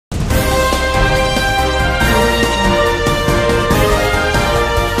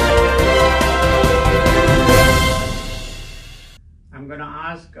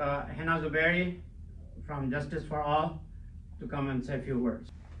ask Hena Zuberi from Justice for All to come and say a few words.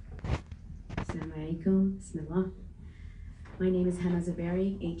 Assalamu alaikum. Bismillah. My name is Hena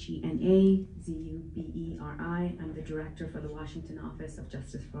Zuberi, H-E-N-A-Z-U-B-E-R-I. I'm the director for the Washington office of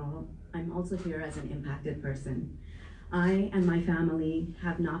Justice for All. I'm also here as an impacted person. I and my family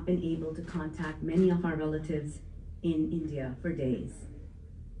have not been able to contact many of our relatives in India for days.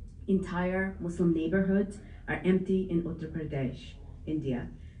 Entire Muslim neighborhoods are empty in Uttar Pradesh, India,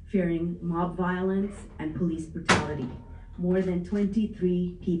 fearing mob violence and police brutality. More than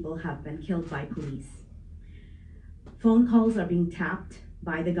 23 people have been killed by police. Phone calls are being tapped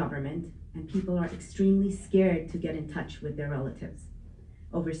by the government, and people are extremely scared to get in touch with their relatives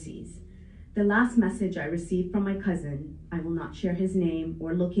overseas. The last message I received from my cousin, I will not share his name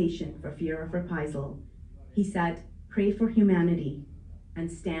or location for fear of reprisal. He said, "Pray for humanity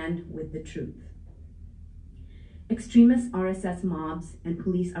and stand with the truth." Extremist RSS mobs and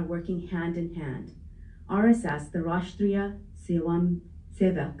police are working hand in hand. RSS, the Rashtriya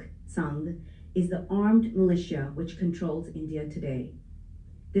Swayamsevak Sangh, is the armed militia which controls India today.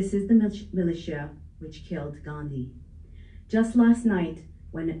 This is the militia which killed Gandhi. Just last night,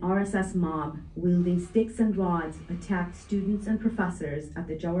 when an RSS mob wielding sticks and rods attacked students and professors at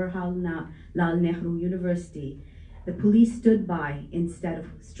the Jawaharlal Nehru University, the police stood by instead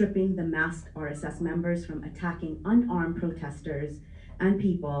of stripping the masked RSS members from attacking unarmed protesters and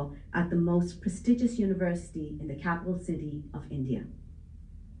people at the most prestigious university in the capital city of India.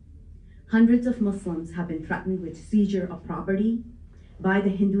 Hundreds of Muslims have been threatened with seizure of property by the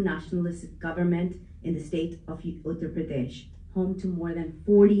Hindu nationalist government in the state of Uttar Pradesh, home to more than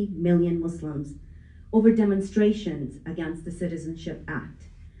 40 million Muslims, over demonstrations against the Citizenship Act.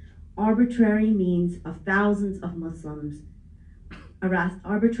 Arbitrary arrests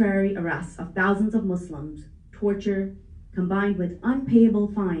of thousands of Muslims, torture, combined with unpayable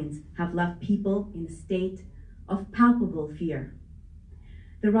fines, have left people in a state of palpable fear.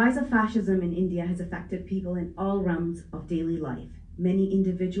 The rise of fascism in India has affected people in all realms of daily life. Many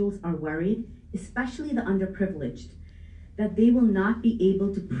individuals are worried, especially the underprivileged, that they will not be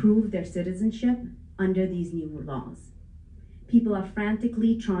able to prove their citizenship under these new laws. People are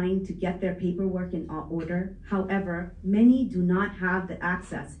frantically trying to get their paperwork in order. However, many do not have the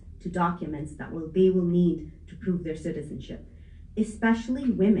access to documents that they will need to prove their citizenship, especially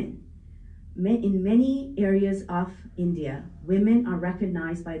women. In many areas of India, women are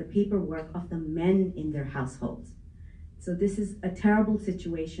recognized by the paperwork of the men in their households. So this is a terrible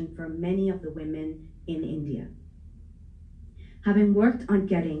situation for many of the women in India. Having worked on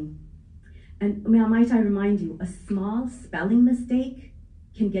getting, and might I remind you, a small spelling mistake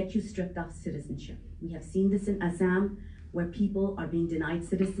can get you stripped of citizenship. We have seen this in Assam, where people are being denied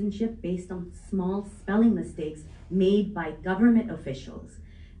citizenship based on small spelling mistakes made by government officials.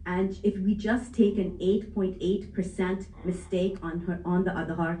 And if we just take an 8.8% mistake on the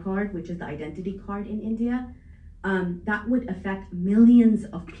Aadhaar card, which is the identity card in India, that would affect millions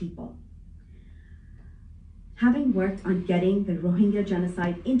of people. Having worked on getting the Rohingya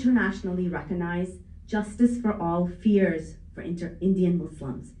genocide internationally recognized, Justice for All fears for Indian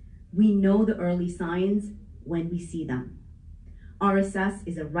Muslims. We know the early signs when we see them. RSS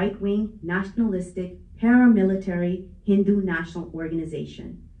is a right-wing, nationalistic, paramilitary Hindu national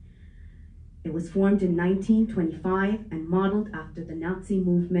organization. It was formed in 1925 and modeled after the Nazi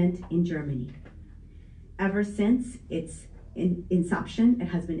movement in Germany. Ever since its inception, it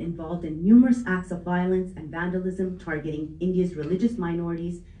has been involved in numerous acts of violence and vandalism targeting India's religious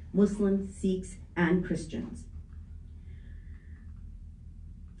minorities, Muslims, Sikhs, and Christians.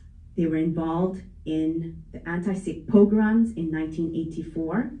 They were involved in the anti-Sikh pogroms in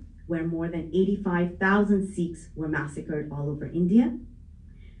 1984, where more than 85,000 Sikhs were massacred all over India.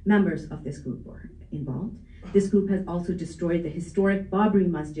 Members of this group were involved. This group has also destroyed the historic Babri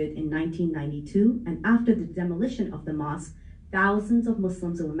Masjid in 1992, and after the demolition of the mosque, thousands of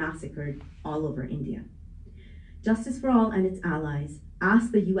Muslims were massacred all over India. Justice for All and its allies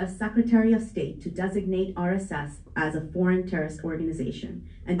asked the US Secretary of State to designate RSS as a foreign terrorist organization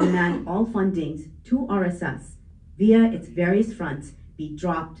and demand all fundings to RSS via its various fronts be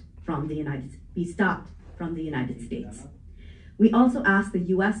stopped from the United States. We also asked the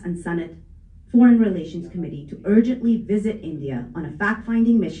US and Senate Foreign Relations Committee to urgently visit India on a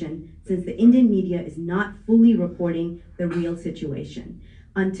fact-finding mission, since the Indian media is not fully reporting the real situation.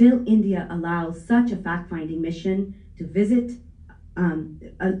 Until India allows such a fact-finding mission to visit,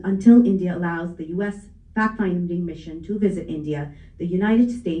 until India allows the US fact-finding mission to visit India, the United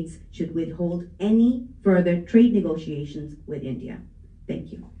States should withhold any further trade negotiations with India.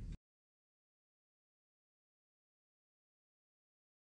 Thank you.